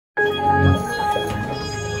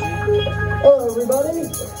everybody.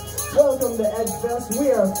 Welcome to Edgefest. We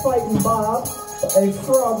are Fightin Bob, a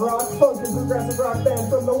frog rock, funk and progressive rock band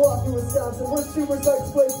from Milwaukee, Wisconsin. We're super psyched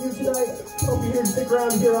to play for you tonight. Hope you're here to stick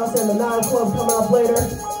around to hear us and the Nile Club coming up later.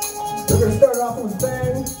 We're going to start off with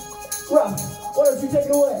Bang. Ruff, why don't you take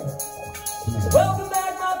it away? Welcome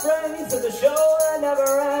back, my friends, to the show that never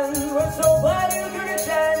ends. We're so glad you could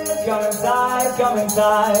attend. Come inside, come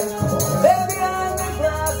inside. There behind the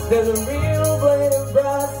glass, there's a real blade of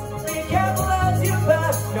grass. Be careful as you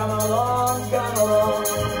pass. Come along, come along.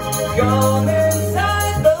 Come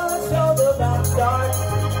inside, the show's about to start.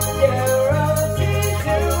 Get ready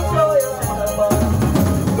to blow your head apart.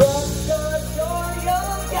 But the show,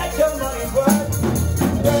 you'll get your money's worth.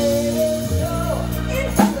 Greatest show in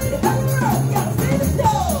heaven, heaven, you gotta see the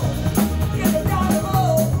show. It's a rock and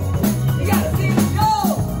roll. You gotta see the show.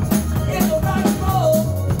 It's a rock and roll.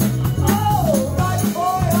 Oh, right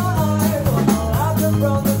before your eyes.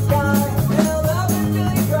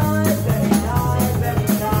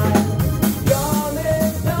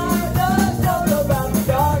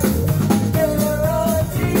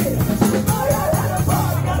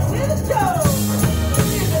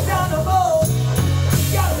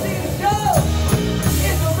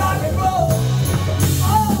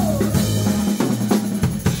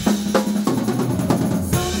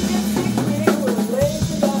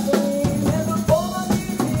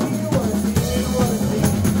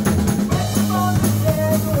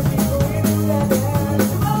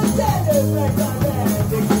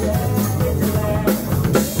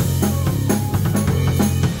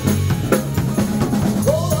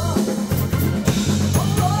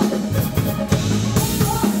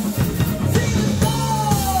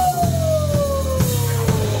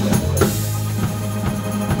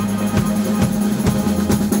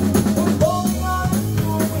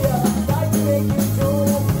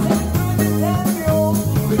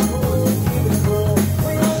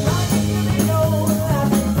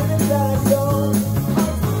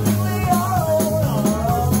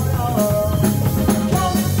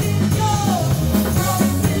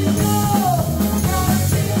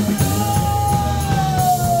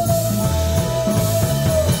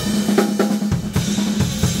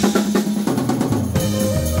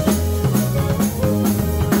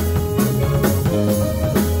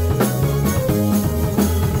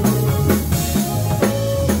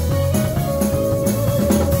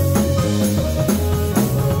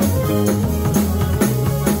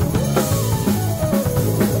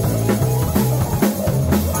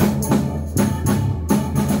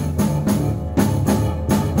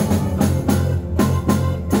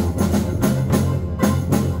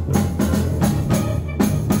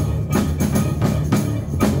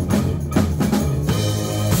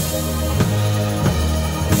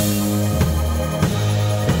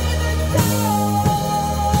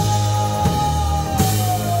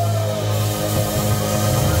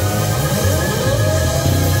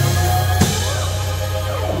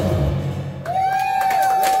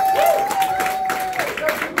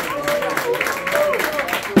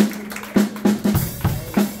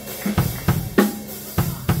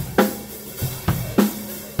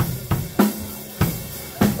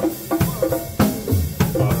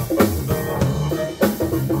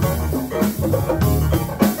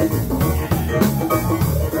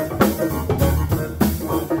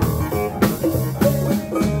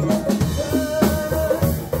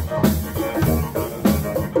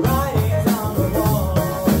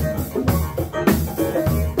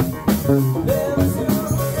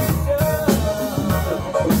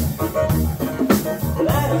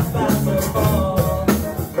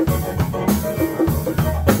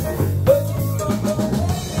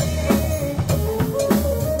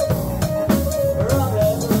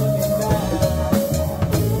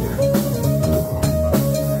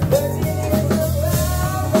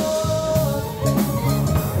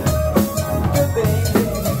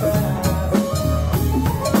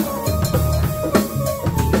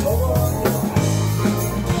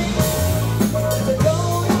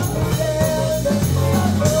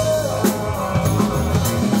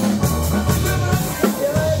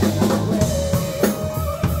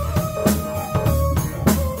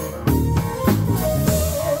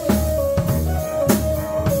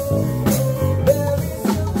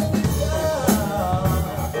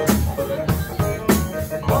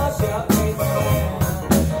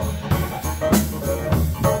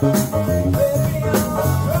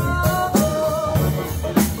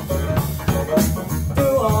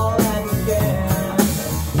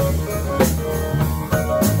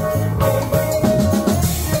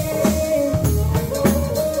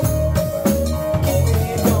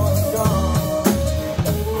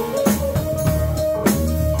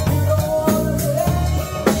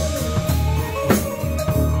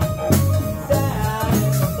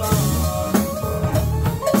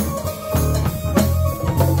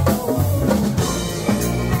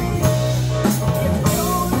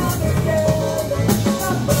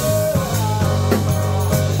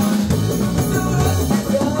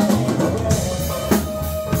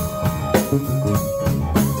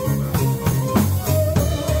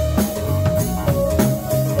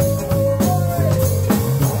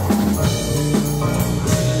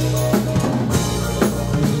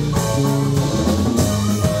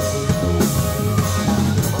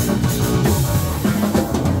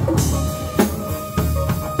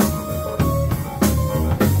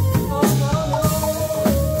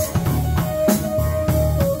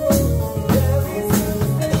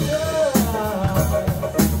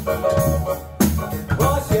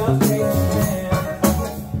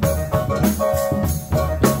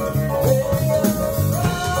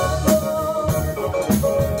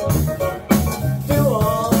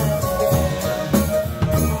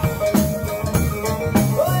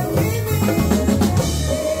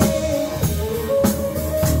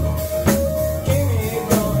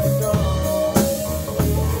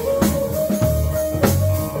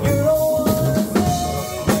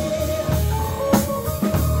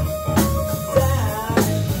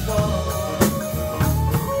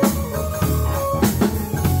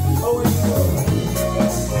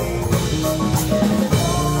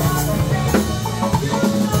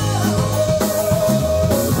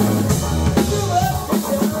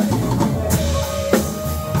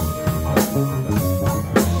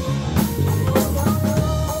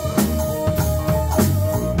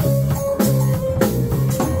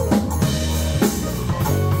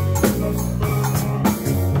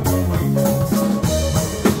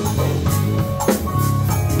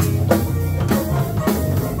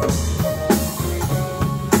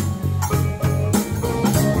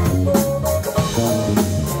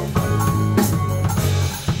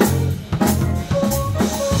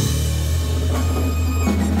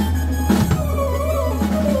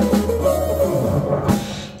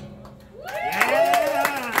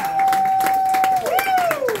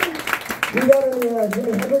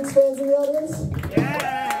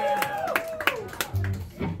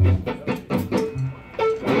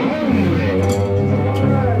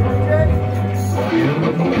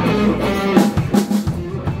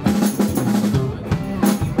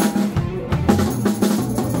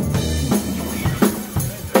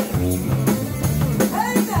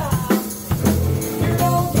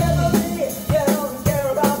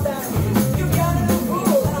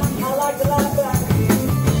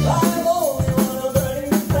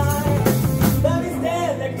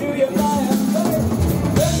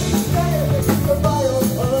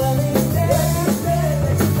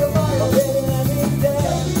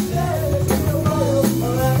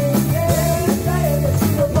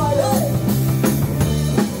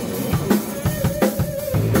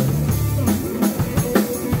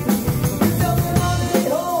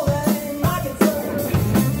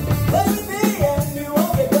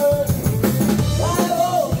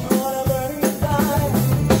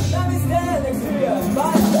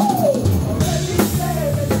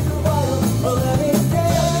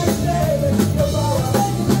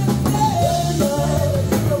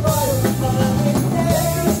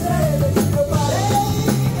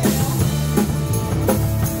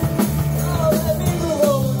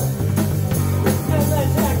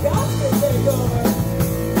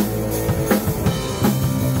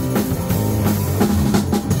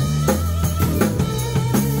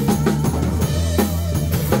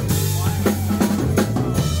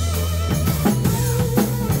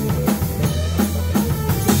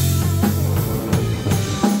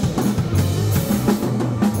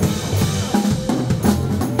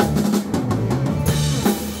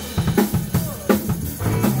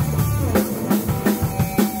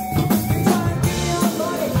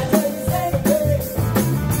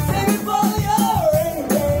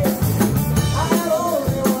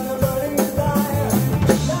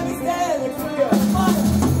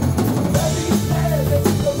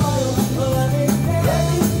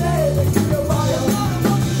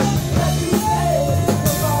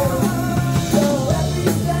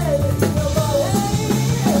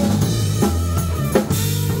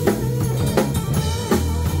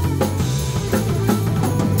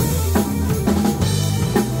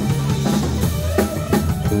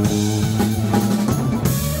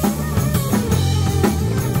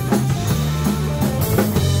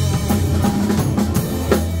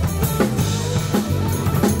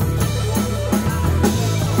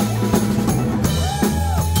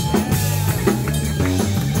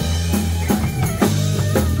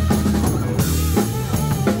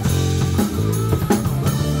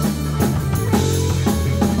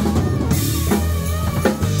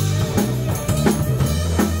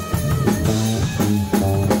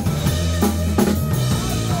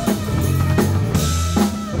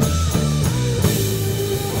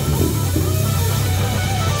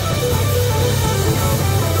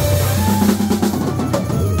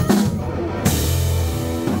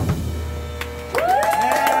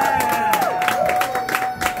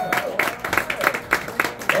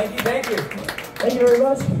 Thank you very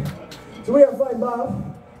much. So we are Fightin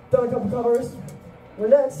Bob, done a couple covers. We're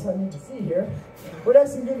next, I need to see here. We're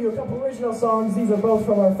next going to give you a couple original songs. These are both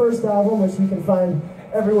from our first album, which you can find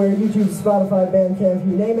everywhere, YouTube, Spotify, Bandcamp,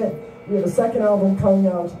 you name it. We have a second album coming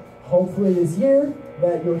out hopefully this year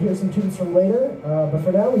that you'll hear some tunes from later. But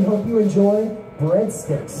for now, we hope you enjoy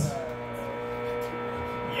Breadsticks.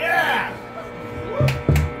 Yeah!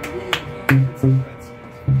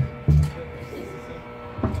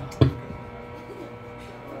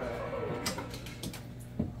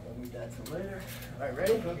 Later. All right,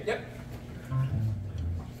 ready? Yep.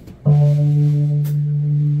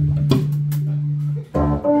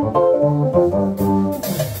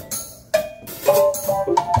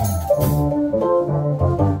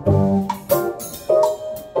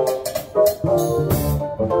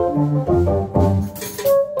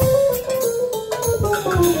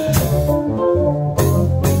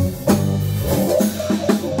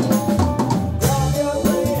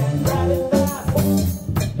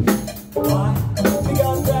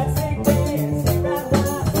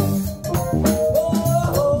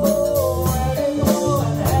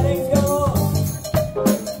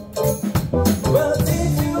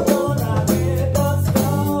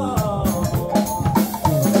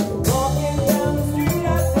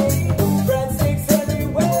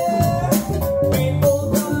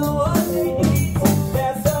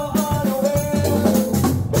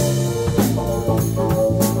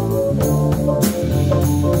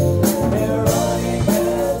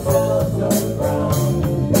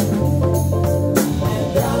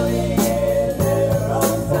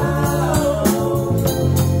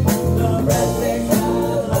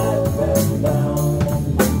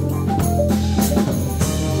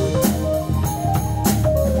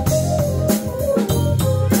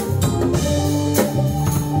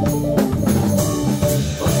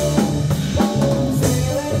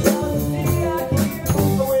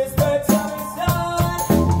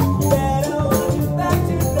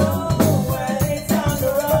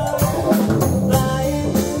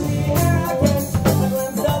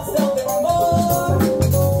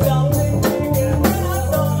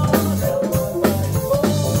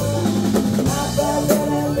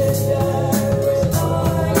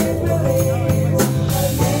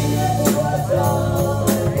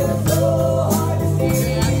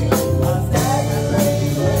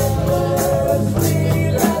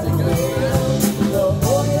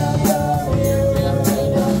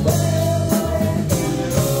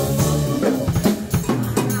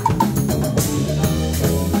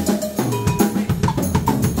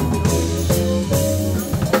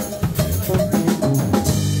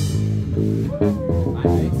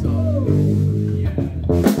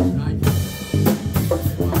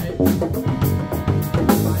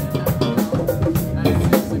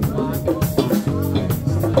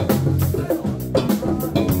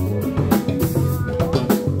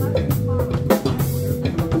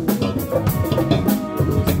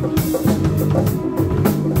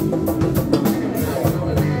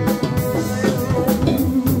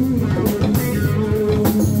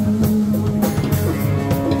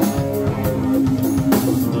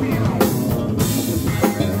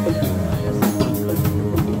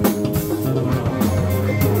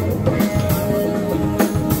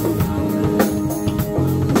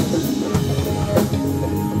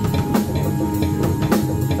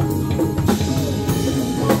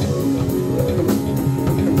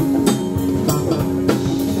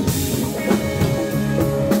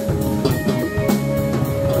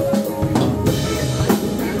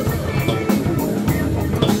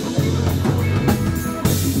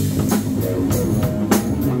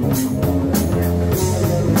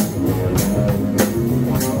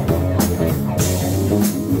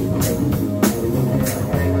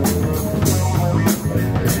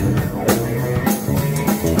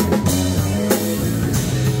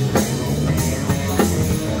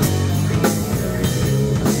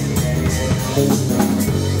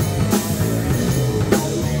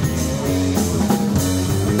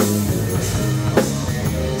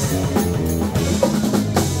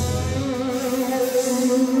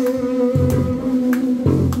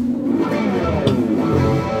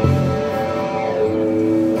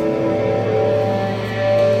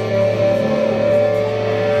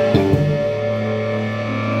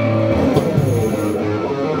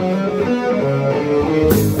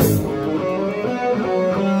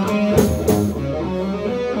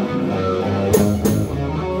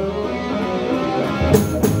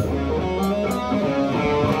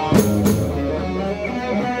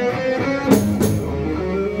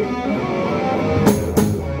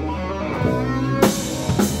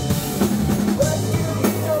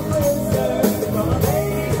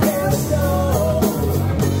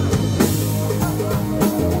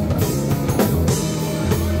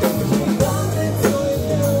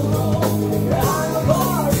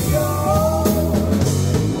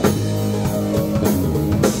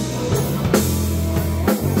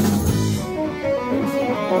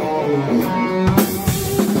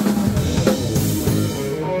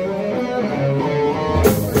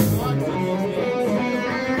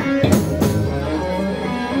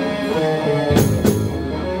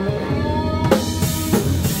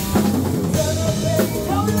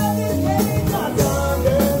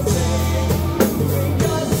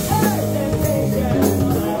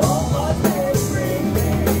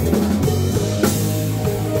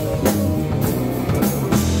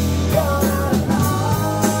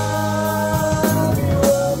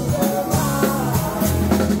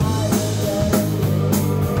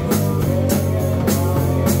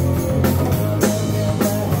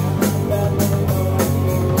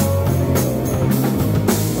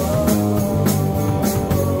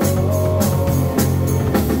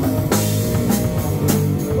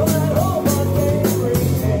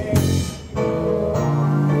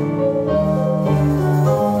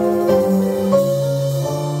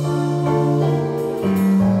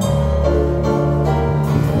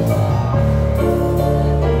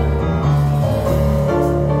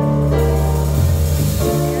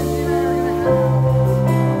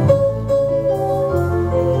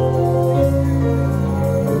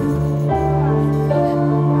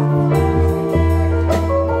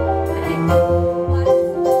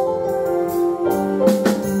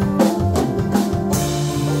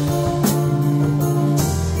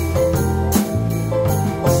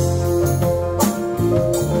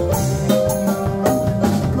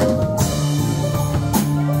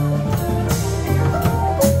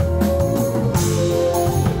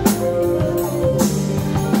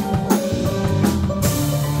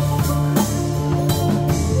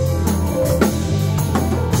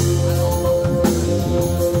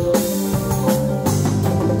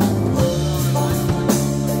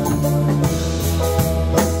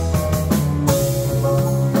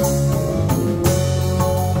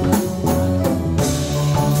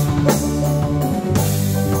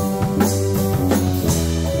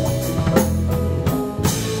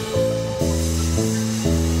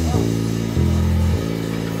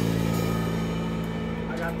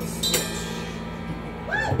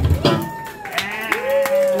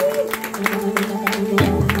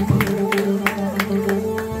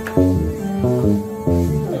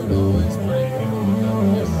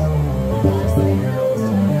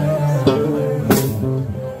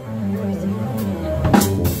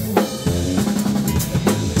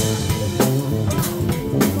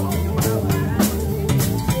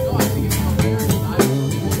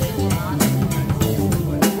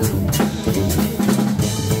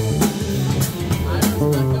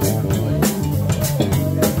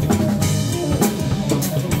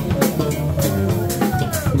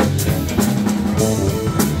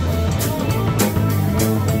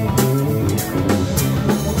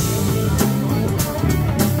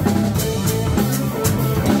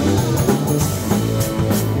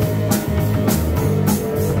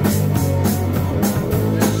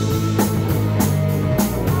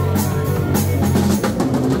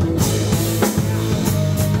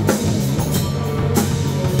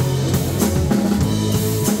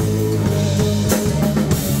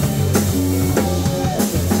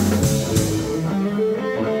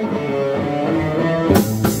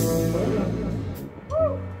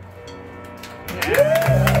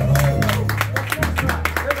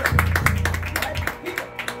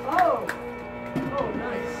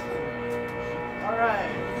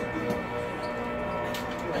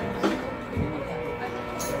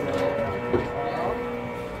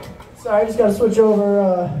 Sorry, I just gotta switch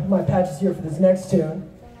over my patches here for this next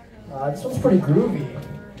tune. This one's pretty groovy.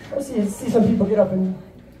 I want to see some people get up and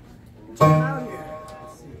jam out here.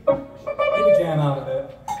 Let's see. Maybe jam out a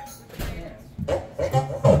bit.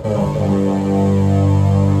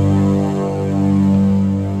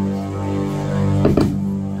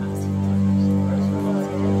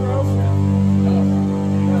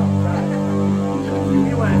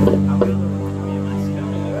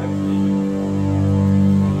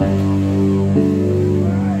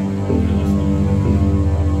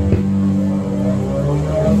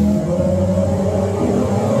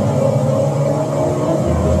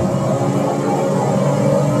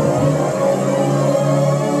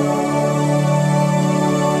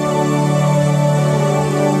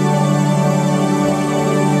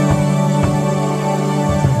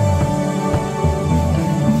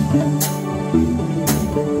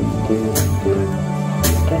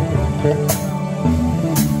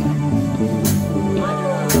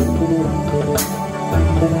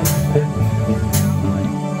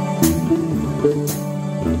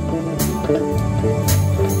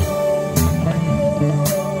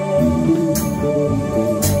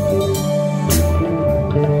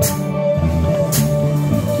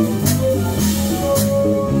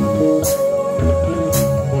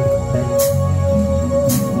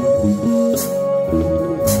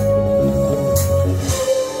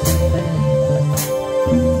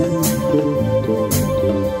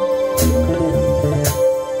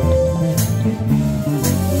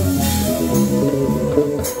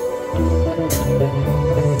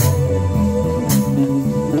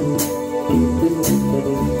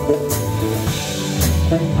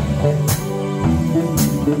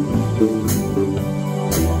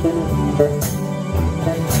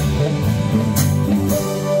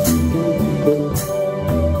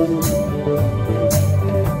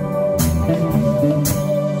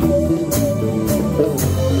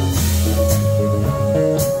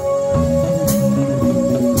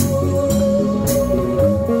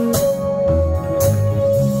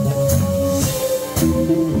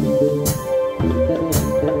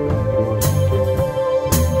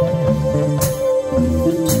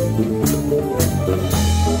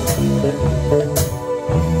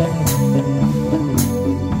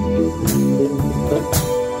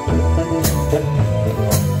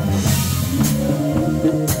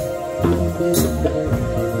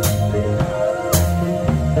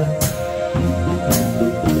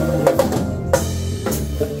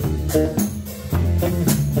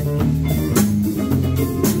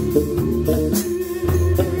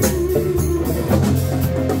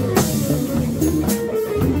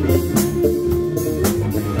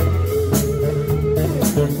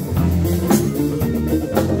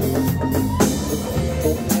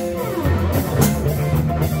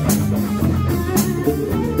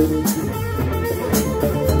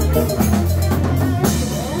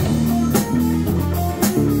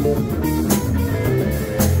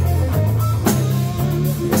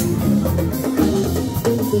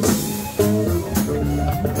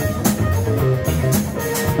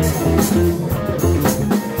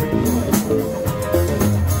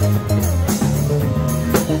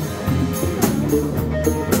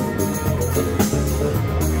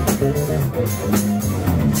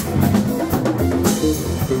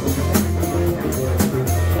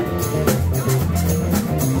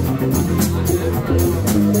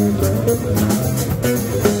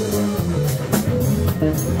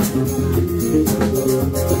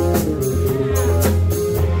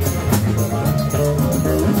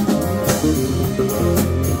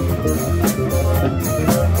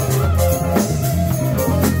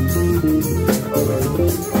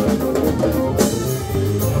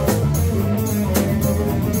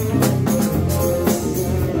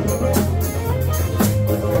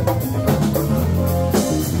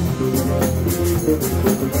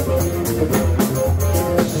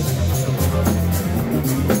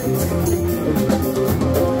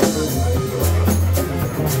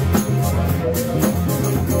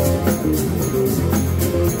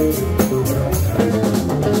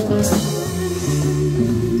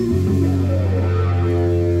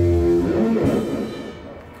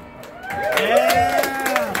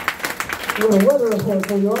 Little weather report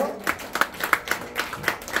for you all.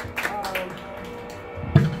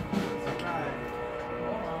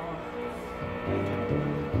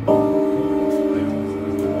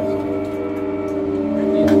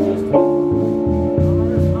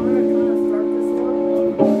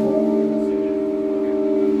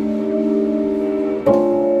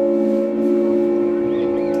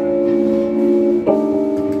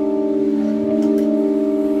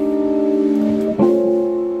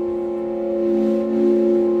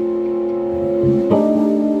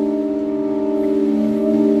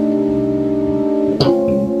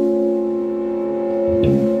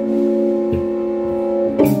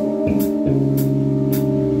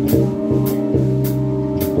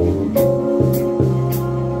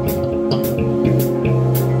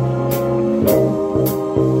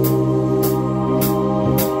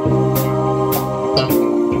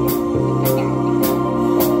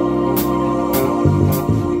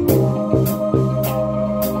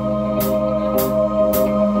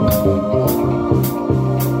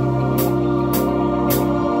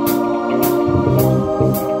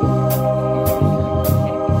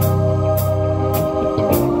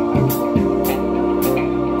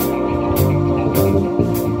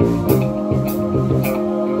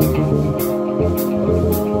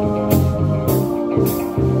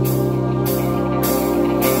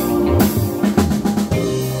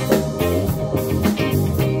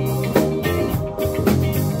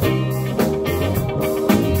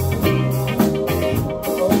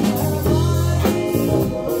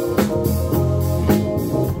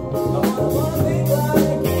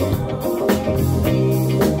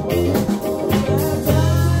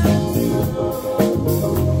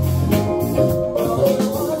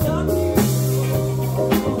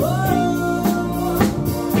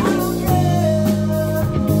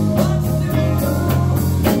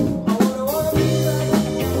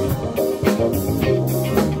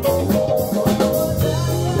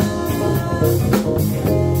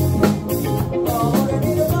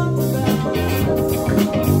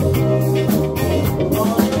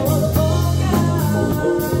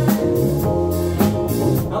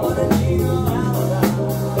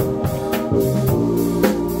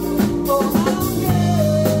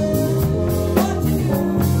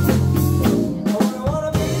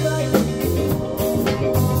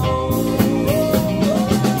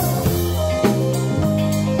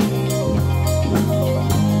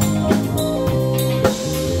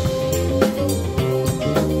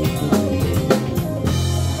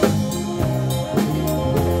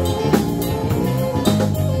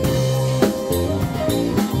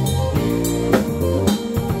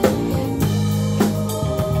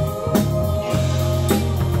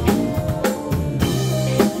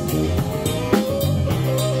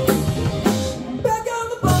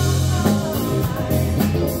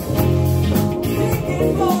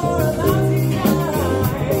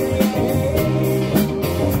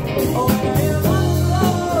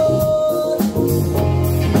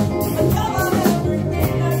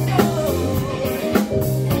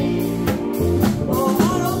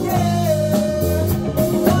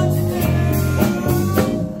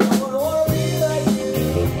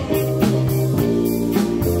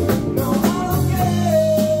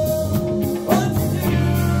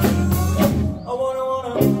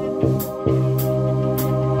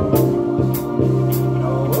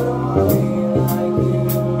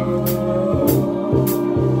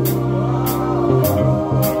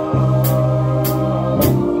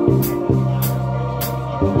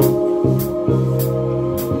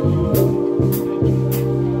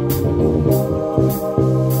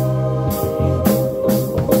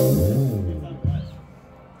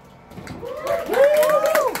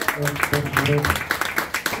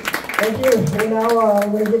 Thank you. And now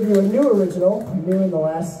I'm going to give you a new original, new in the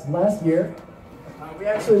last year. We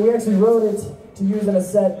actually wrote it to use in a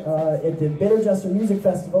set at the Bitter Jester Music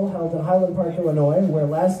Festival held in Highland Park, Illinois, where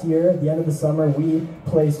last year, at the end of the summer, we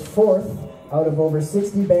placed 4th out of over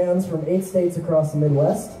 60 bands from 8 states across the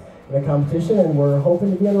Midwest in a competition, and we're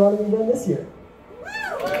hoping to be in running again this year.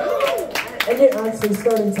 And yeah, actually,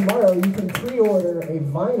 starting tomorrow, you can pre-order a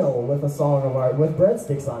vinyl with a song of art with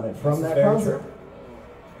Breadsticks on it from that concert.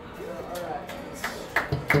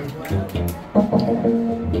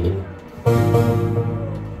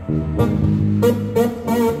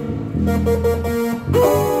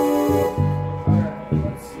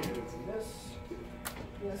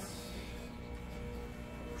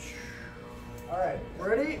 All right,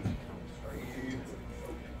 ready?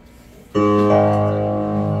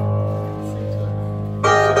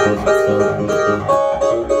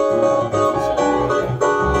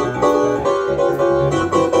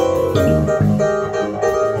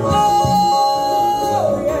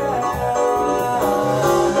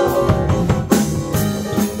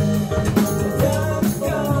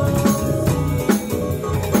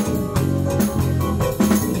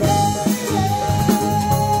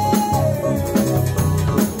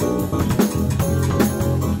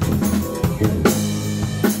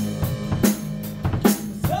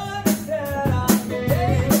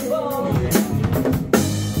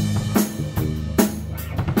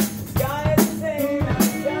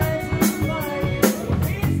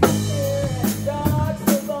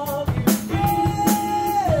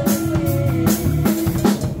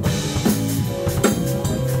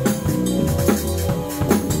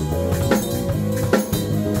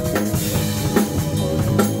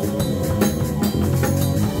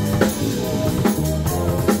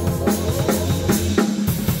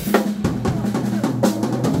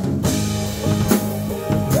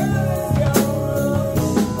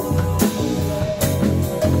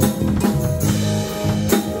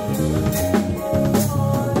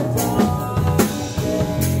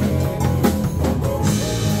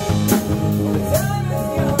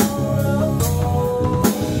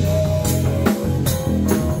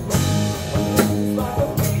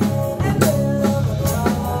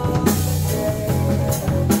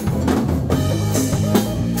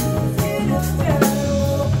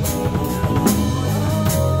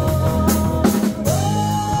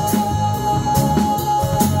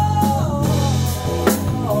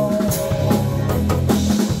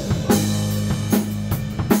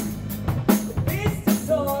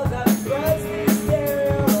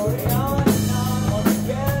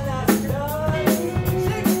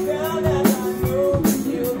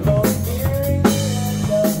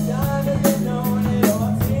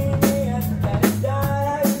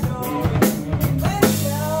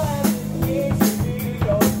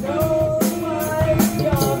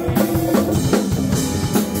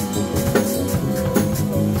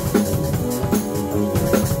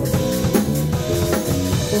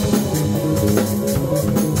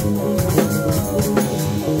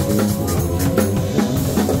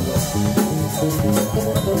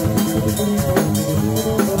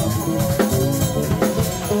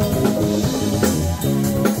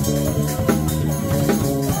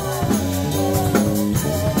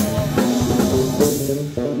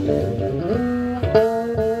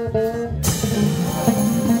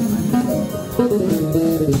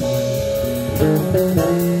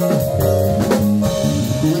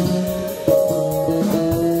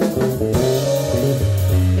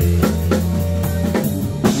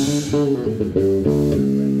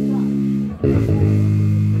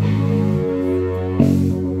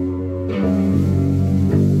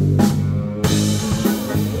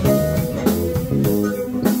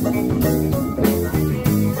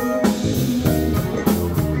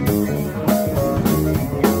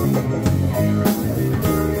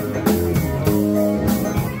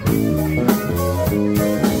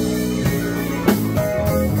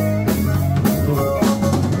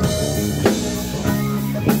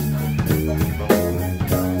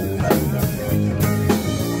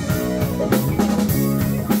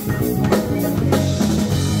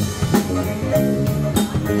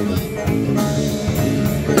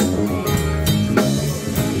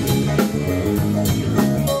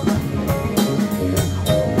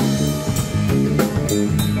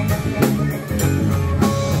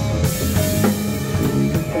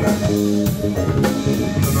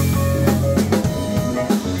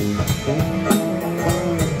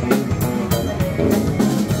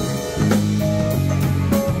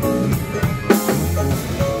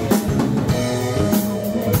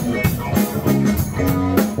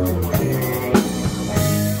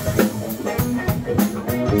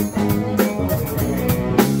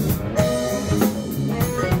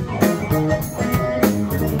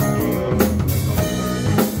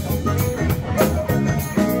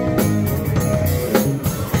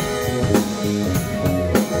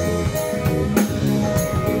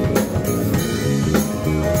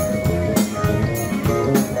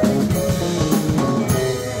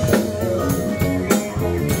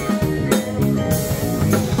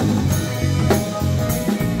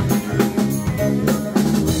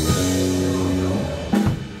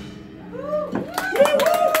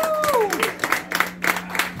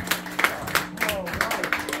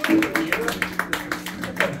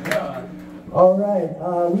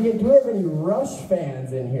 right, do we have any Rush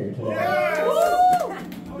fans in here today? Yeah.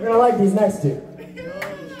 You're gonna like these next two.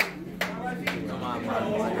 Come on,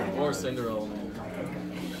 man. Or Cinderella, man.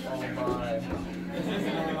 Oh my.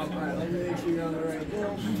 Alright, let me make sure you're on the right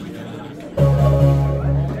hill.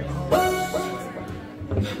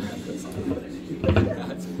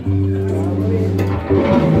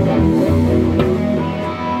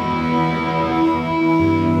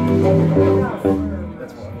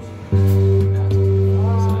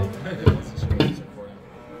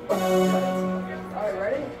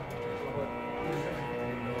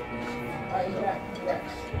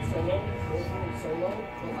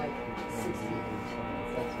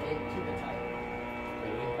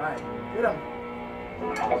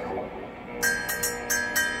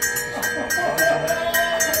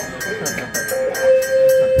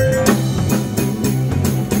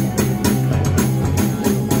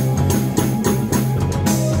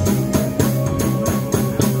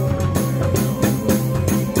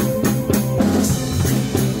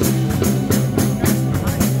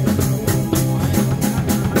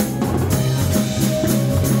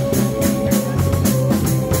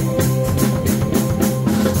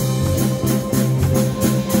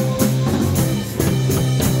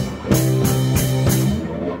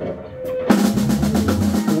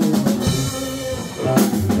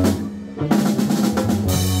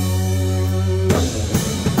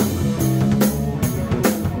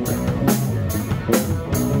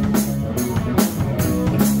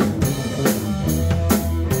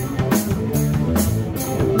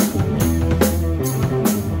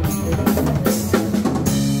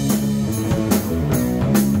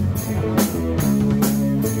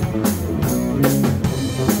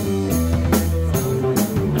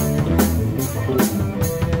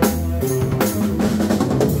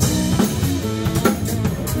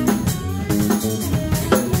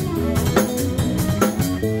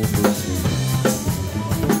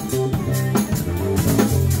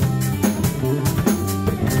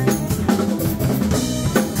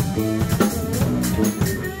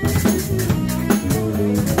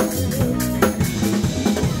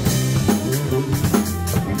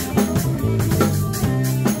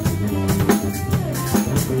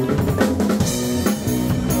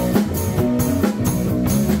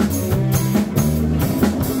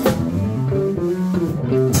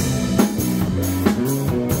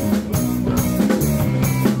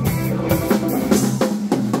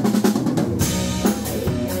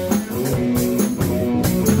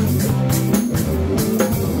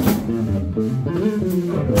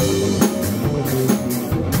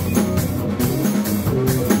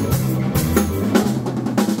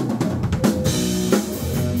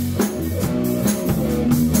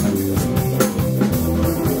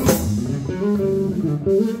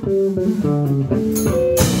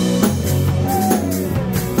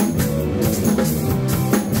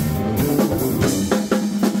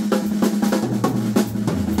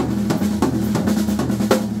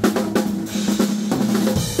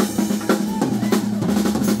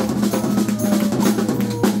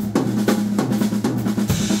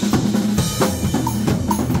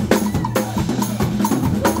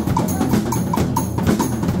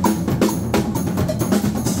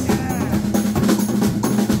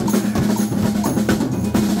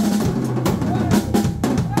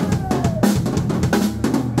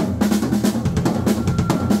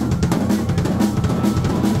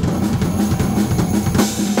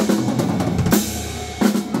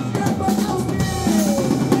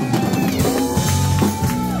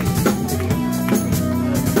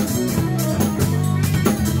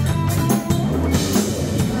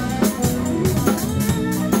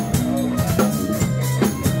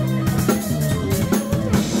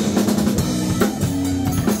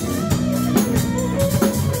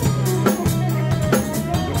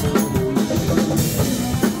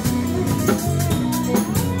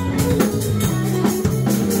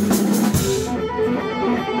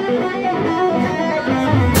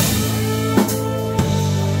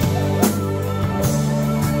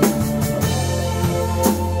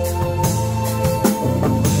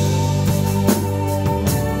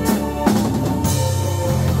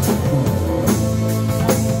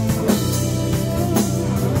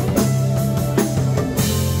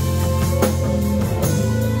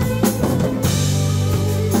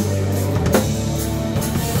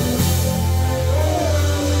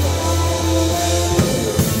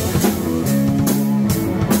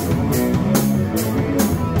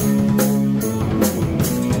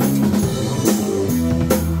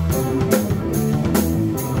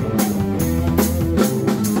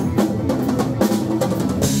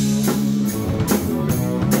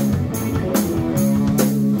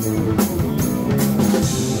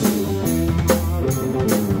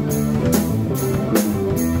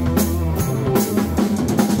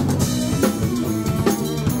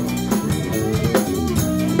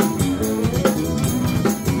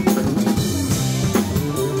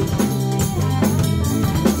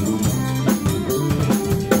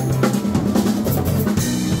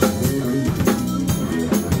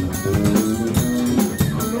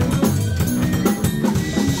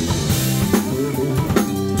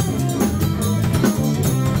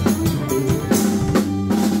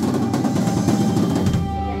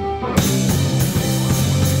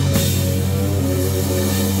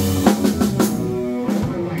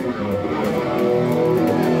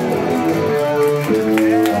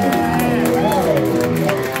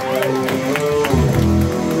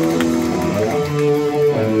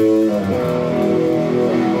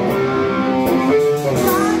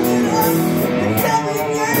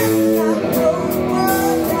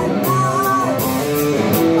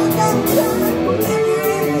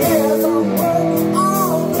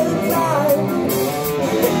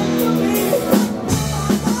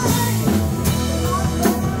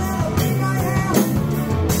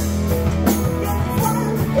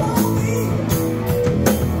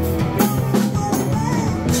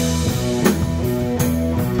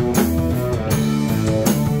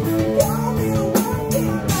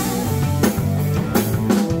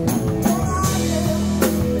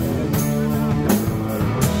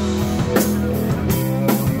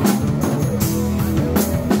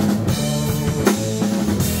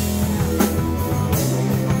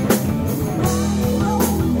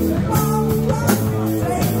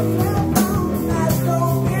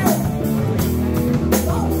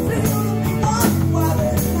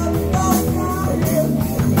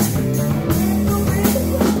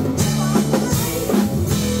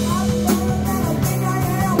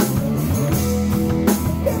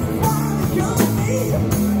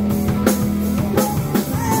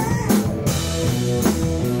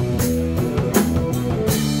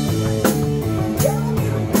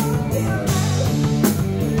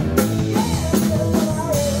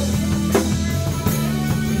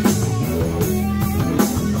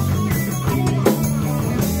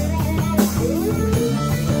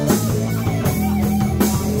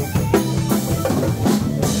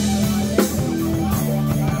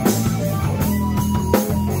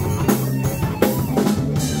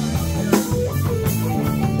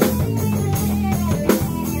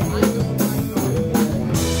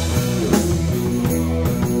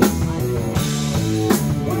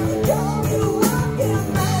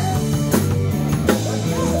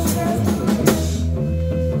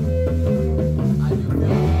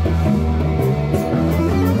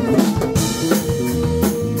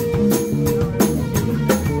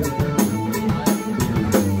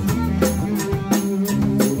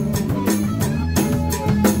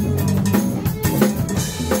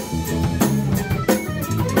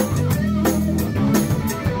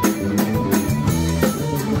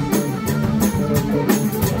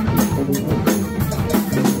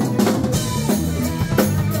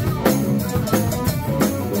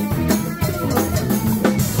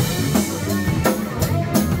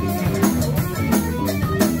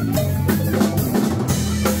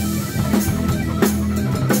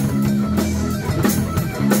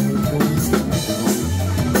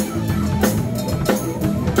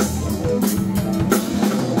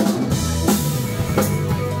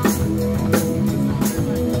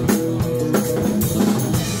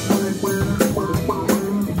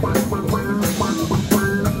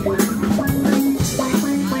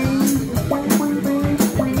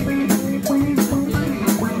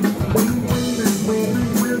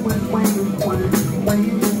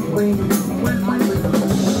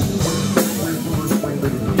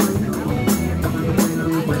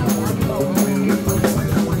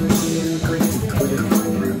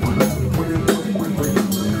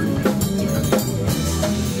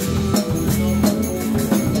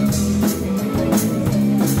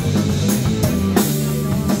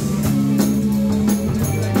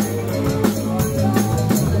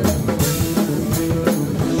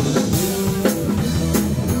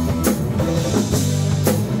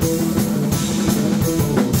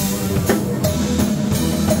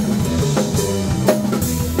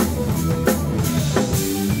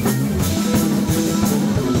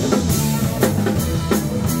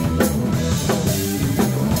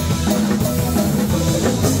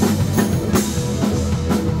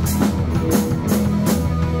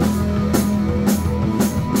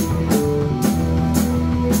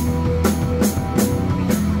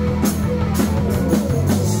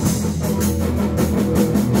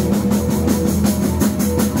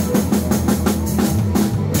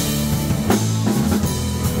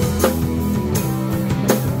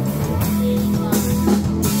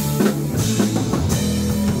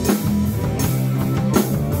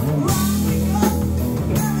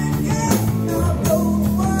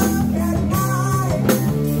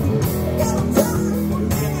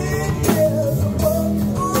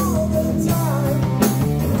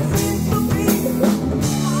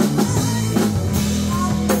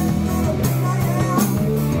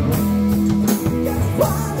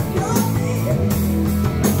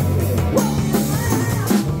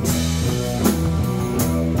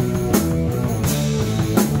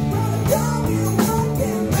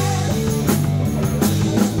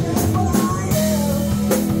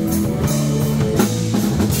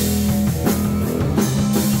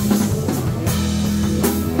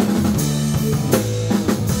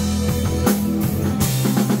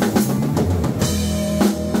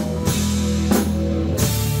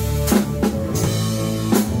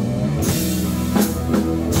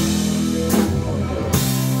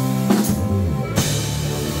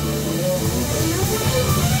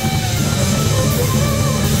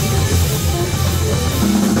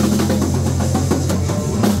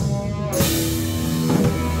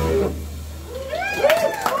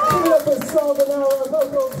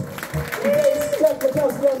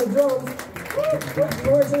 the drums.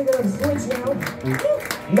 We're actually going to switch now.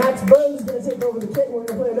 Max Burns is going to take over the kit, and we're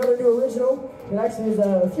going to play another new original. It actually is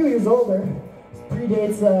a few years older.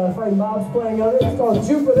 Predates Fightin Bob's playing of it. It's called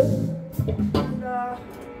Jupiter.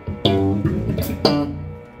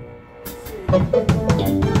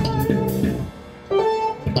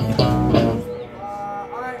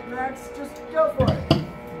 Alright, Max, just go for it.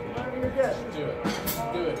 Whenever you're good. Do it.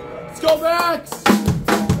 Do it. Let's go, Max!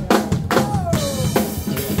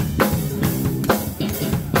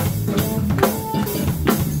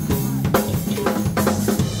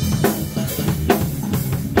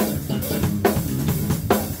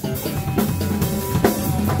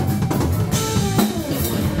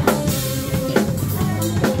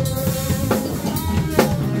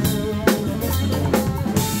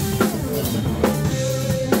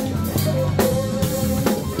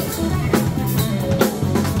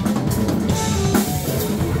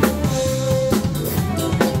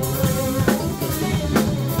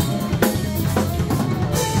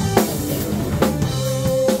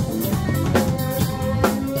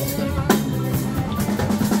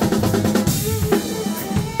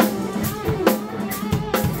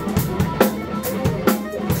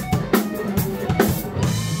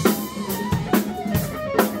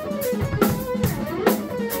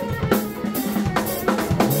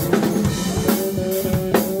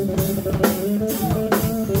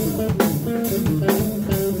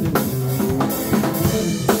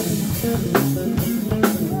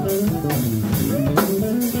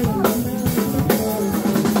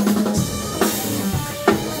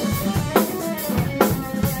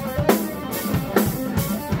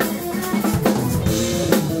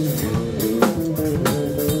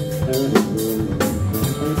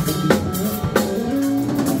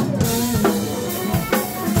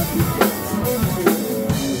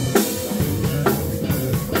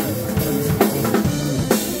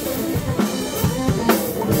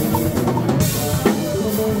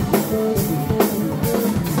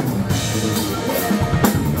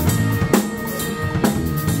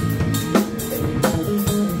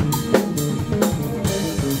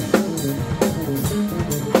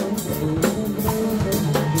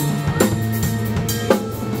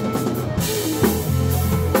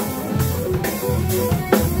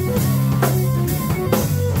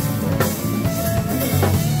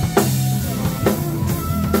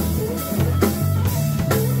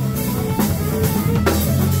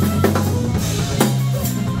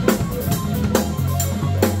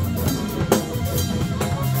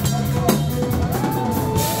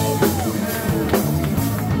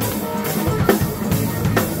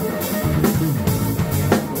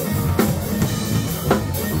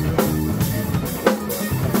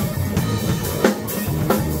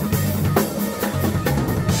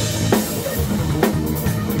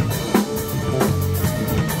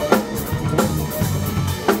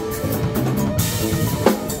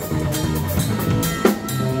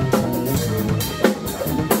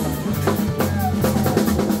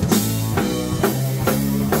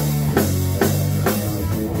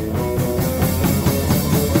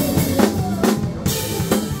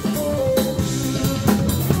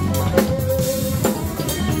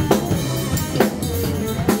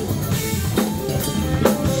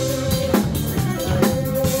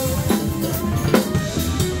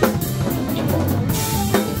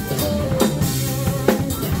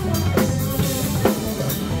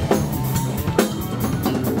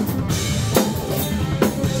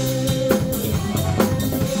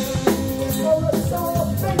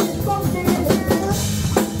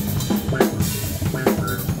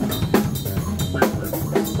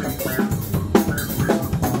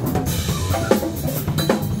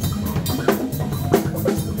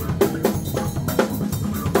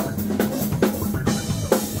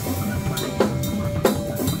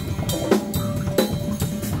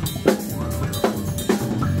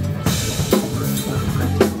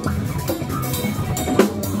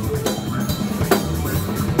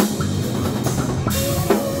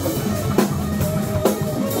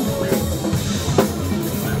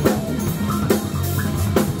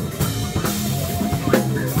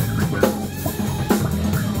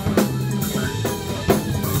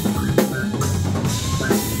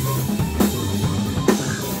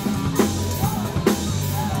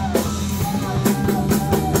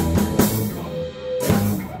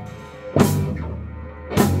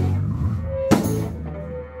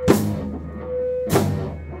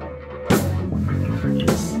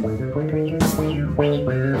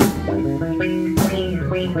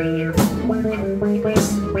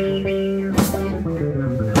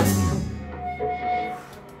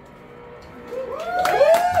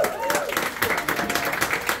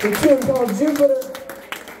 The tune called Jupiter.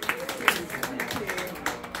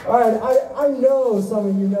 All right, I know some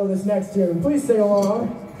of you know this next tune. Please sing along.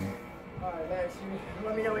 All right, Max, you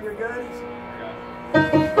let me know when you're good.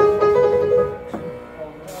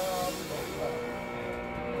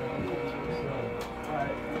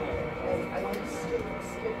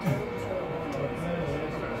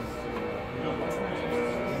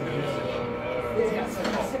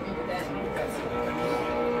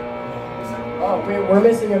 Oh, we're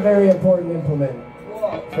missing a very important implement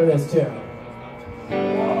for this tune.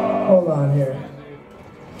 Hold on here.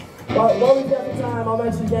 While we've got the time, I'll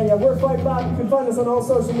mention again, yeah, we're Fightin Bob. You can find us on all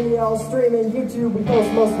social media, all streaming, YouTube. We post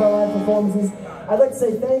most of our live performances. I'd like to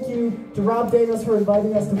say thank you to Rob Davis for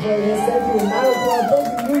inviting us to play this. Thank you to Nile Club.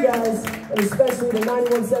 Thank you to you guys, and especially the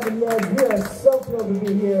 91.7 The Edge. We are so thrilled to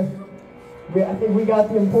be here. I think we got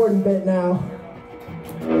the important bit now.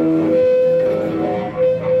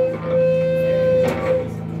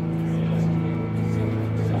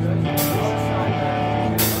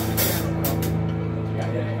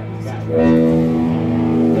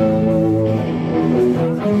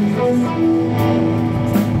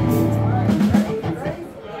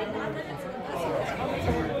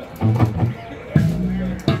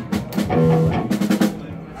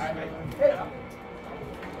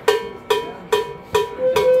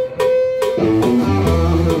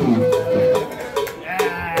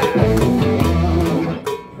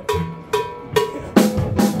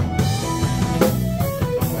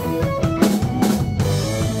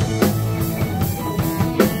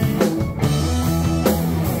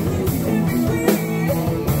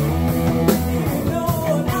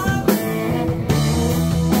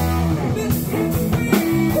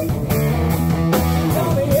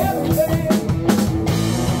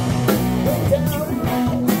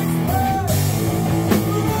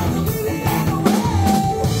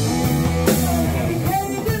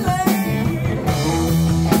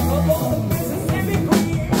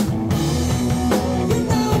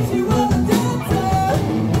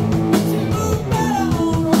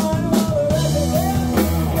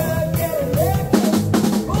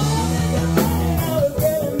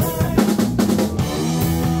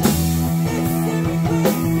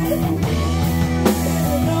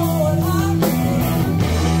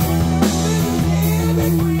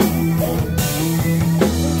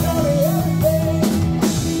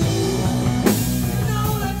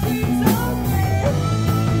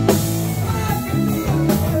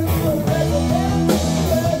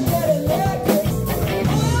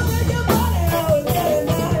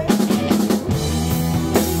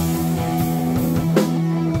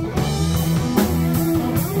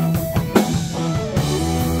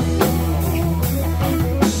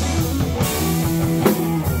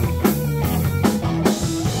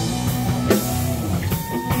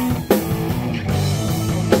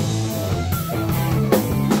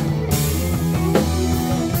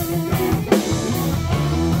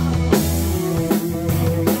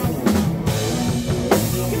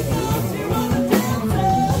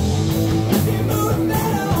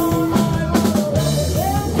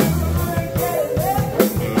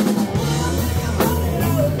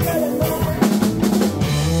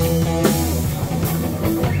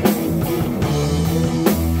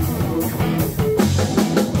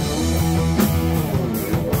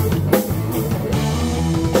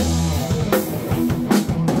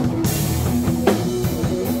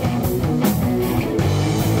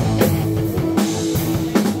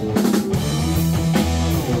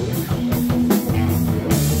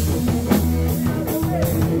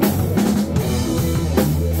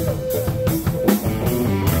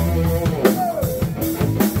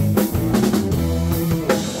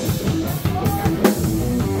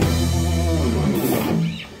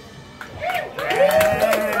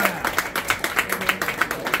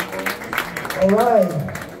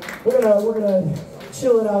 We're gonna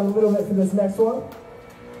chill it out a little bit for this next one.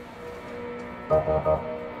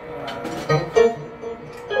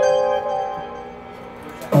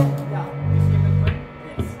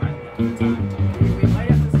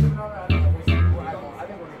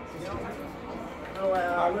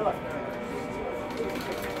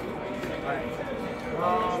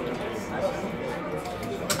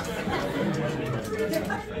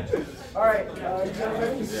 All right,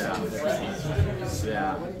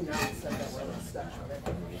 Yeah.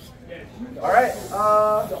 all right,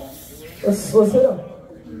 Let's hit him.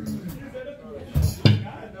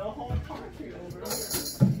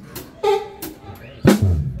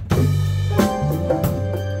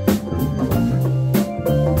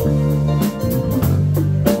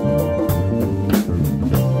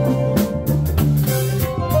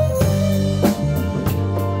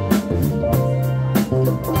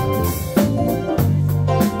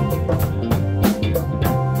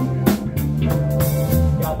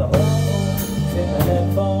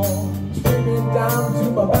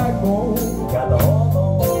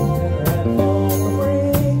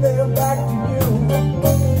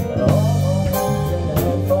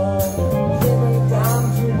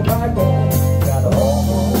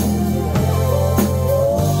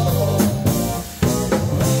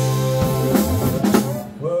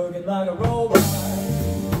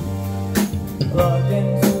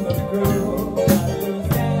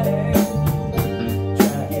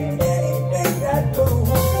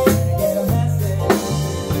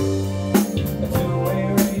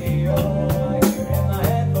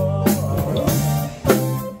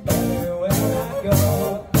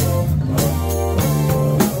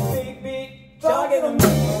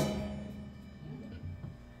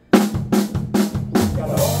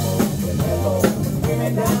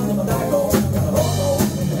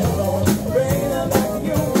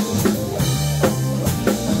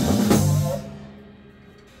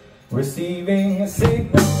 receiving a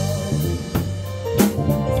signal.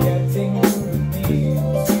 It's getting through me,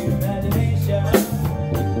 sweet imagination.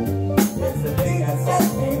 It's the thing that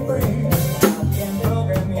sets me free. I can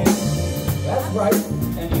program you. That's right.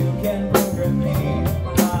 And you can program me.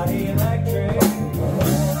 My body electric.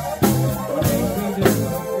 What makes me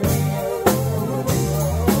disagree?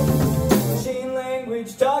 Machine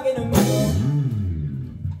language talking to me.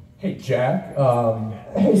 Hey Jack,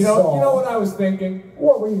 Hey, you Saul. know what I was thinking?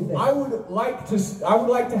 What were you thinking? I would like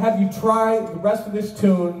to have you try the rest of this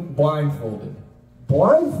tune blindfolded.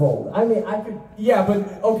 Blindfold? I mean, I could... Yeah,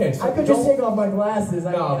 but okay. So I could just take off my glasses.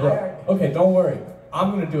 I No, mean, bro. Okay, don't worry.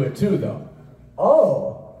 I'm gonna do it too, though.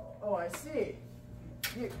 Oh. Oh, I see.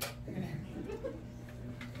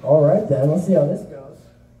 All right then. Let's see how this goes.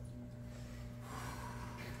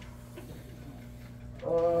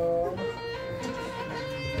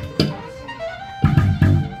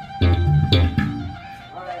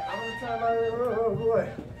 Alright, I'm gonna try my... Oh, boy.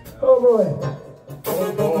 Oh boy.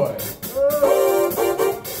 Oh boy.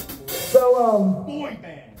 So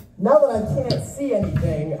now that I can't see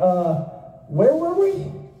anything, where were we?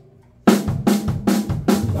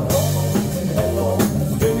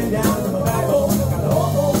 Streaming down to my backbone, got the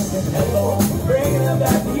hormones in the headbone, bringing them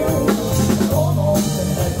back to you. The hormones in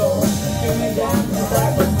the headbone, streaming down to my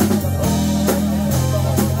backbone.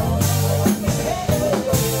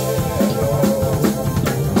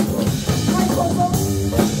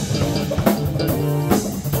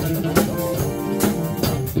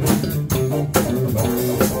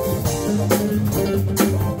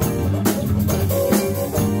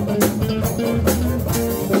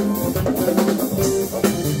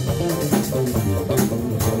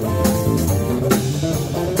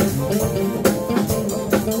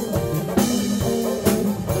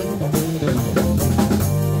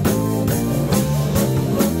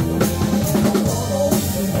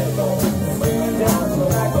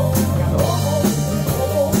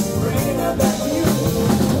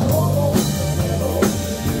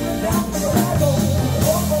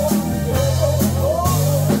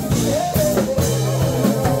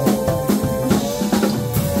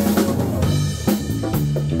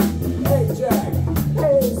 Hey Jack.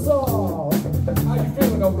 Hey Saul. How you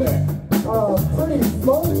feeling over there? Pretty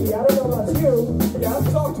funky. I don't know about you. Yeah,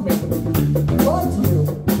 talk to me. Talk to you.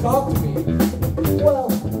 Talk to me. Well,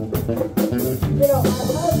 you know,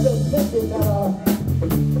 I've been thinking that,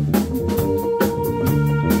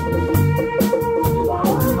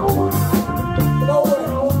 No way.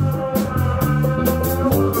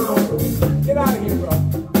 Get out of here, bro.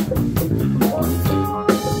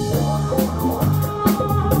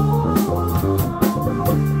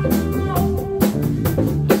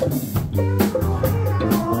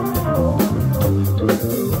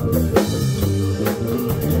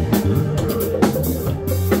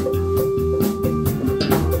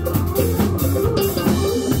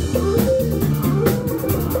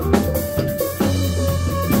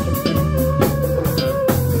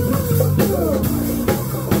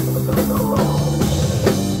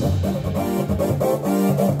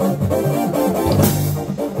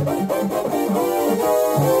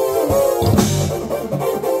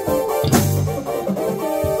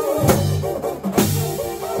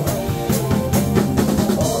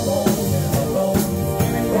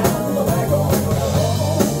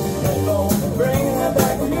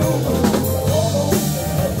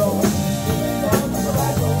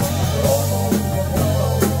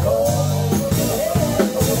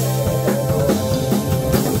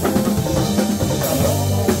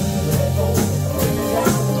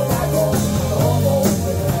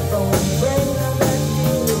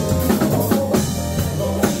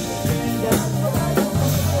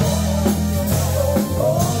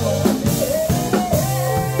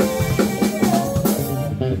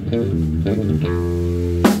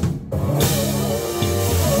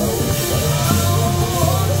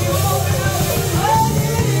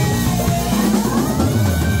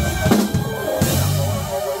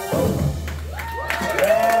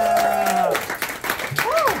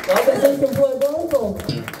 I guess they can play blindfold.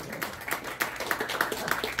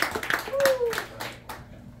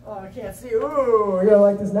 Oh, I can't see. Ooh, Ooh. you're gonna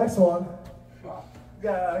like this next one.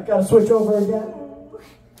 Gotta switch over again.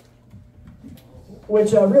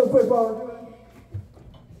 Which, real quick while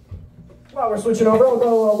we're switching over, I'll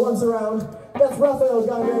go once around. That's Raphael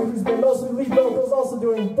Gangre, who's been mostly lead vocals, also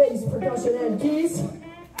doing bass, percussion, and keys.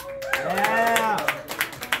 Yeah!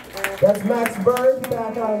 That's Max Bird,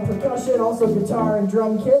 back on percussion, also guitar and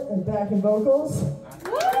drum kit, and backing vocals.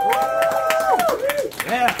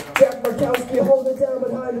 Yeah! Jeff Markowski holding it down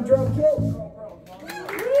behind the drum kit.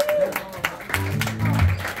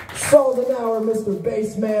 Saul Dinauer, Mr.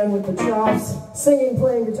 Bass Man with the chops. Singing,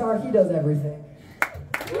 playing guitar, he does everything.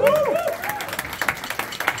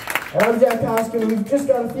 And I'm Jack Hoskin. We've just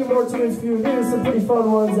got a few more tunes for you. These are some pretty fun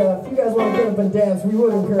ones. If you guys want to get up and dance, we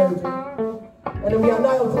would encourage you. And then we got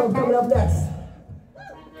Nile Club coming up next.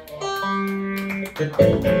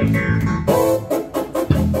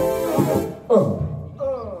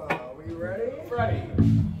 Are we ready? Ready.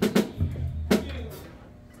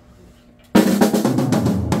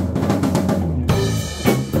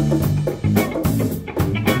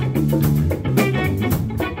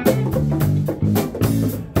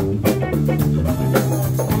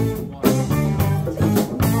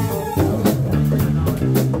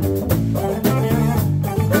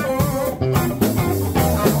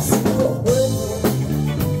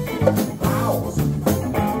 Wow.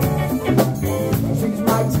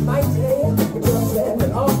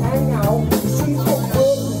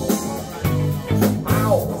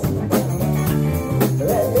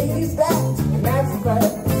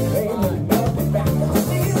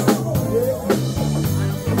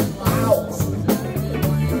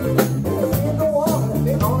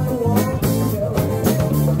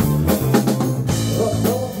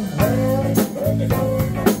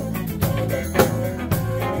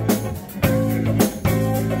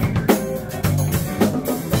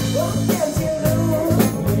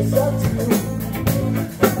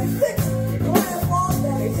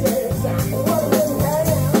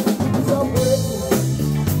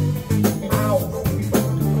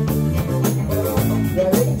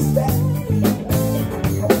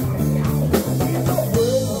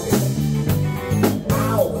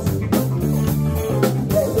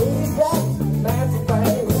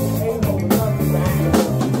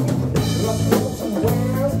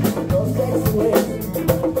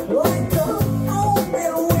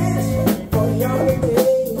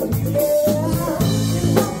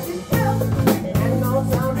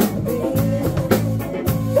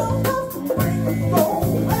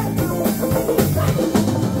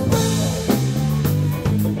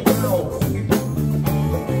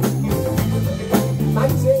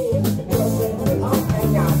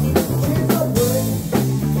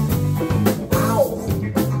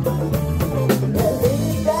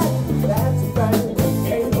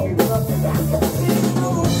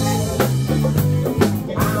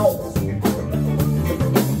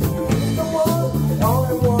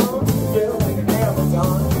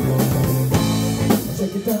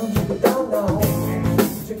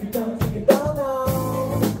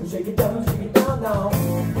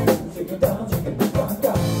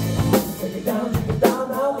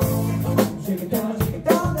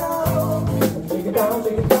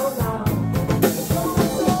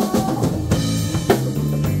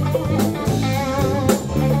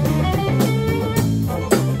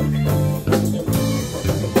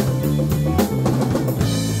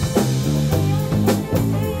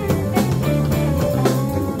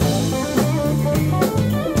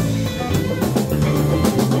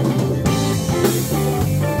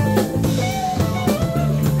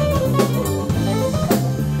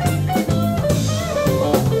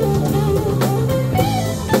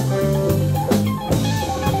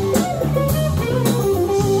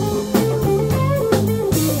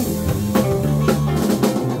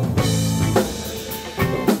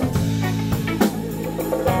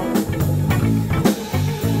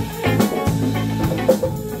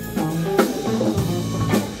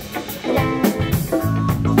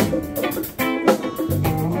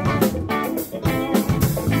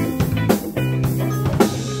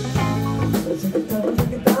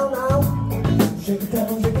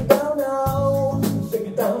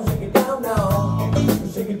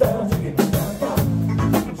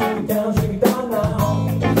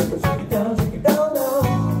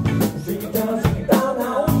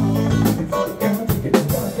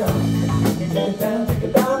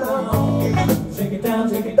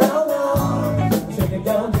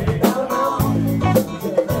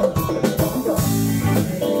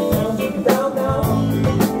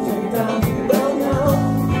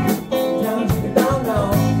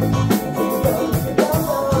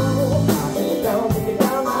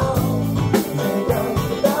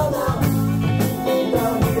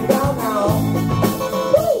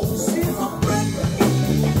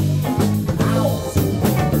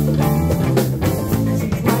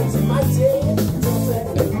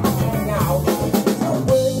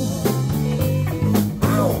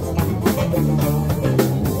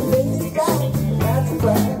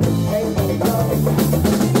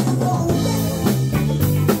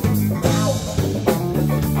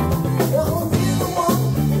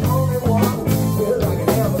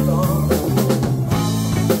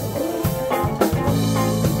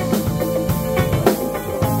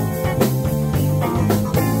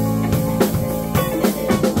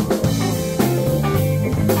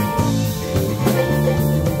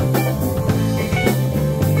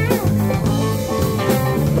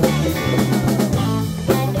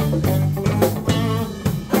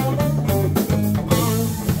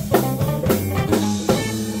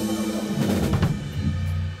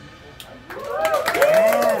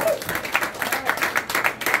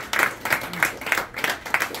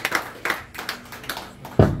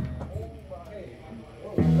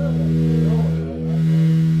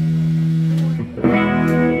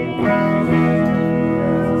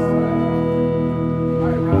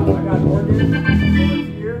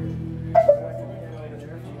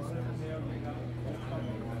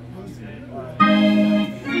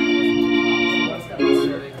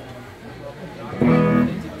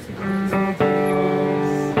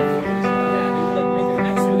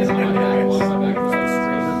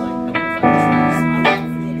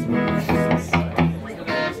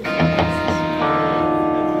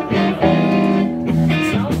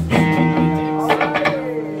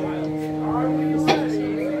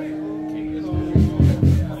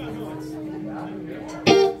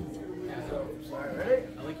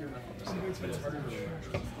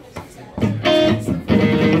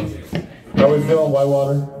 How we feeling,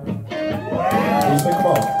 Whitewater? What do you think? Come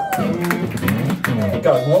on.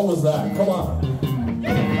 God, what was that? Come on.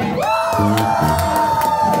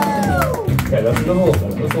 Okay, that's a little bit.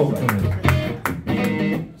 That's a little bit.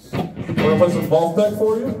 Wanna play some Vulfpeck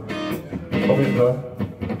for you? Hope you enjoy.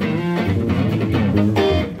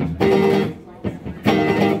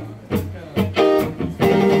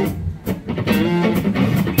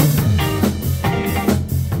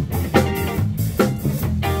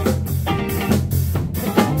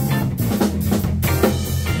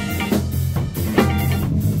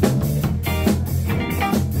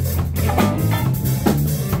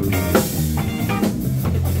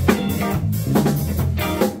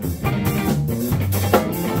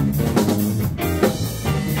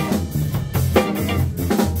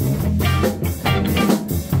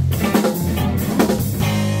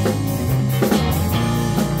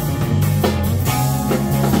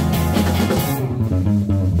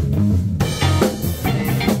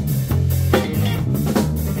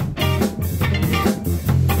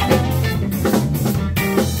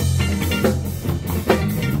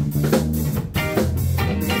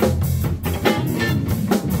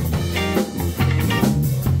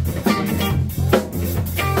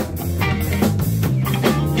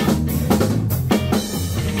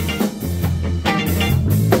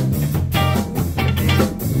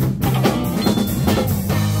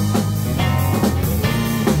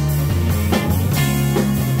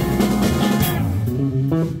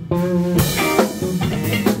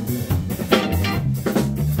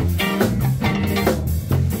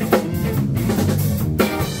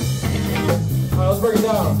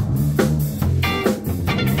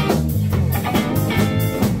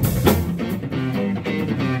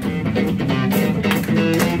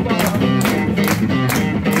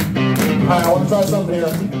 Alright, I want to try something here.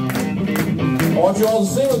 I want you all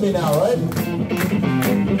to sing with me now, right?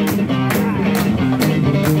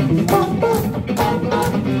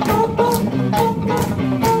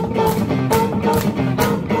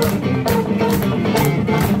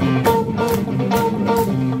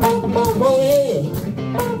 Well, we hear you.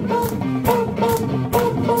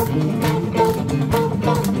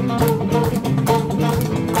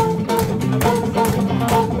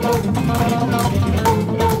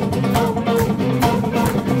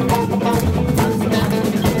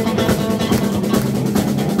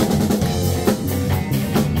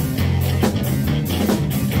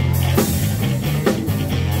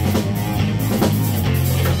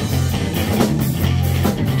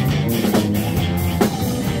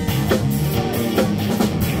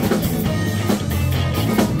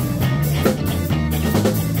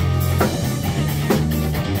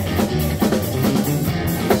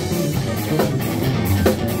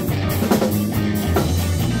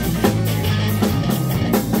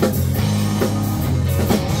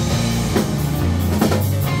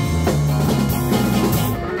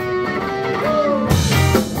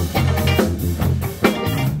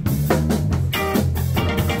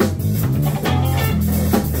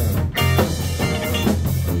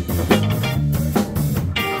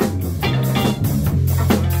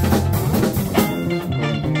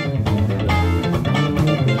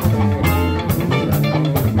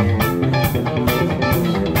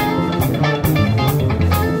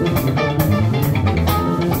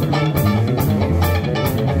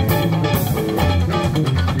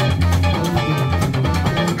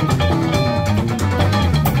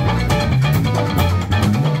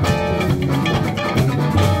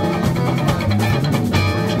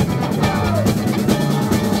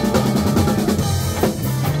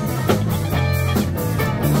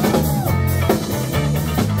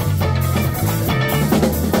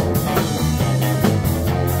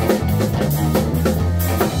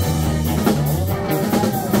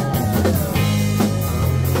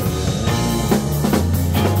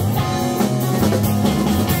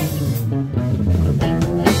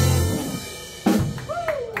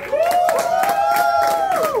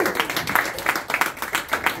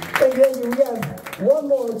 Thank you. We have one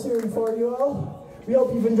more tune for you all. We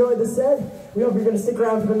hope you've enjoyed the set. We hope you're going to stick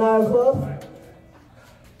around for the Nile Club.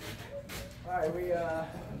 Alright,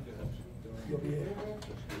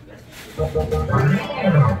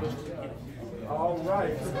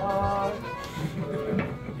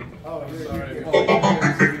 Alright, oh,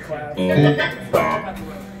 you're class.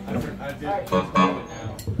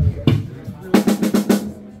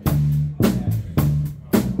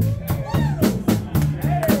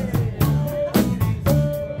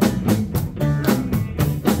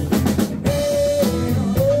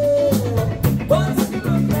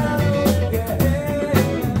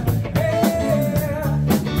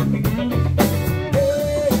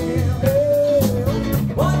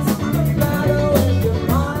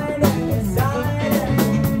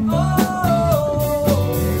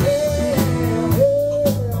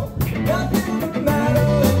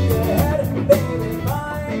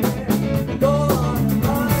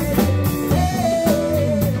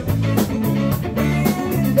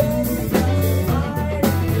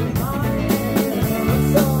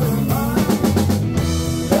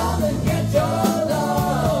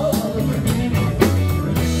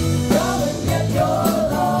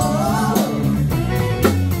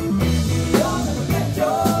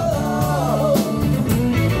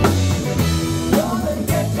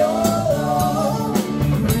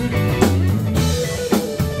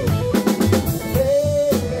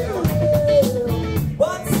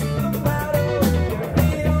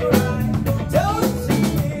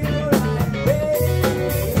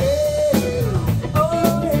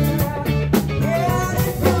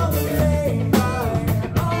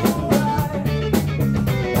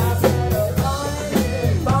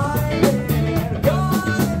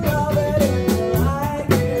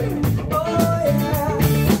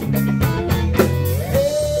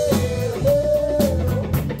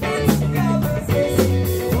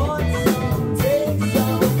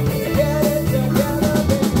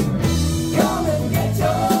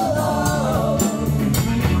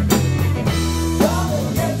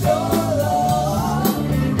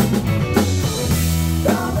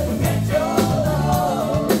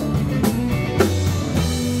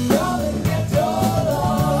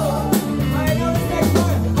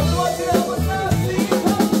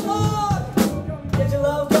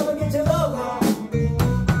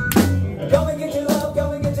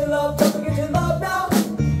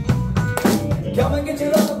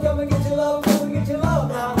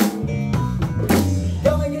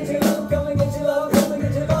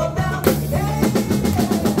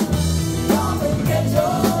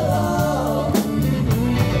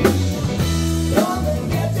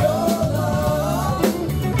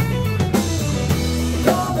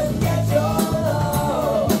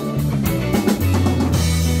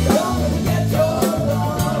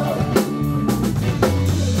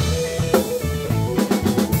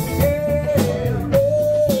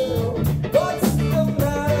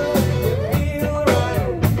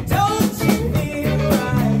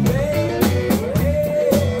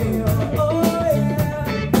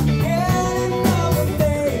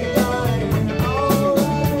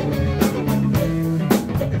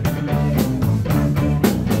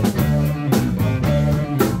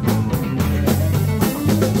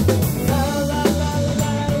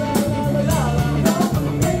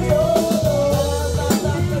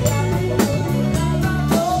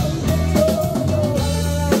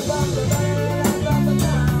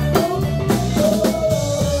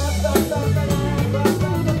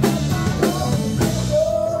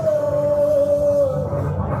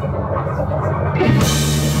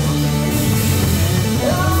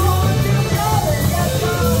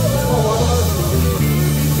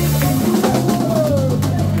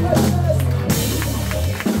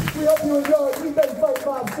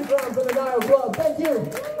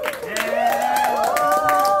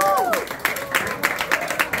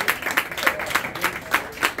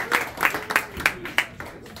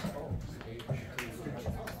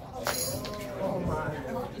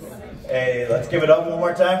 Hey, let's give it up one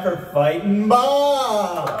more time for Fightin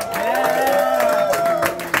Bob! Yeah.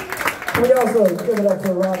 We also give it up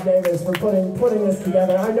to Rob Davis for putting this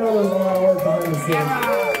together. I know there's a lot of work behind the scenes.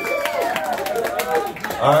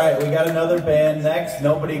 All right, we got another band next.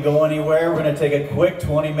 Nobody go anywhere. We're going to take a quick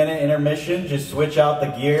 20-minute intermission, just switch out the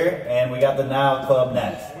gear, and we got the Nile Club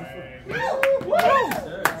next.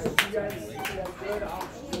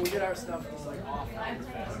 Can we get our stuff just like off?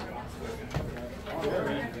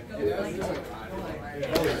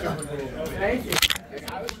 Thank you.